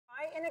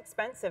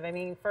inexpensive. I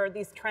mean, for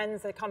these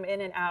trends that come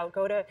in and out,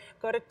 go to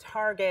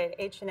Target,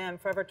 H&M,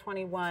 Forever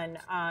 21,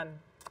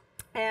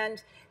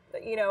 and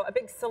you know, a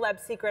big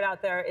celeb secret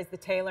out there is the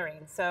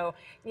tailoring. So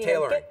you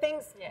know, get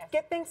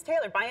things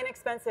tailored. Buy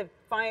inexpensive.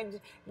 Find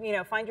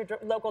your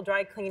local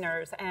dry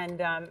cleaners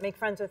and make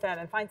friends with them,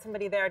 and find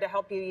somebody there to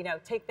help you. You know,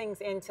 take things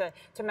in to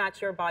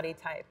match your body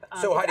type.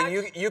 So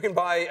Heidi, you can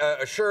buy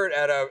a shirt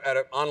at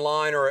a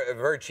online or a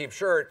very cheap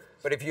shirt,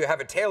 but if you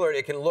have it tailored,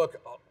 it can look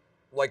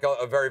like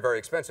a very, very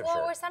expensive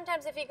shirt. Or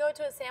sometimes if you go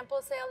to a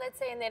sample sale, let's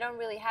say, and they don't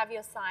really have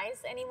your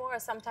size anymore, or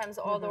sometimes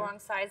all the wrong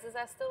sizes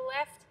are still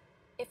left.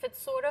 If it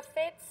sort of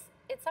fits,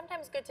 it's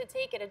sometimes good to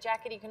take it. A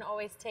jacket, you can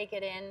always take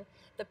it in.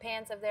 The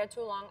pants, if they're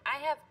too long. I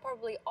have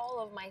probably all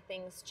of my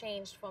things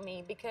changed for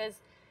me because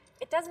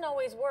it doesn't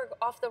always work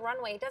off the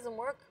runway. It doesn't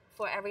work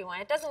for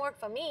everyone. It doesn't work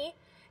for me,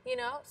 you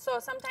know? So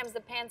sometimes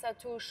the pants are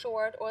too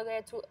short or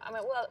they're too, I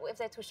mean, well, if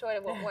they're too short,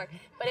 it won't work.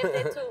 But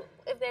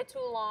if they're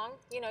too long,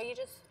 you know, you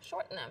just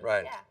shorten them.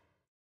 Right. Yeah.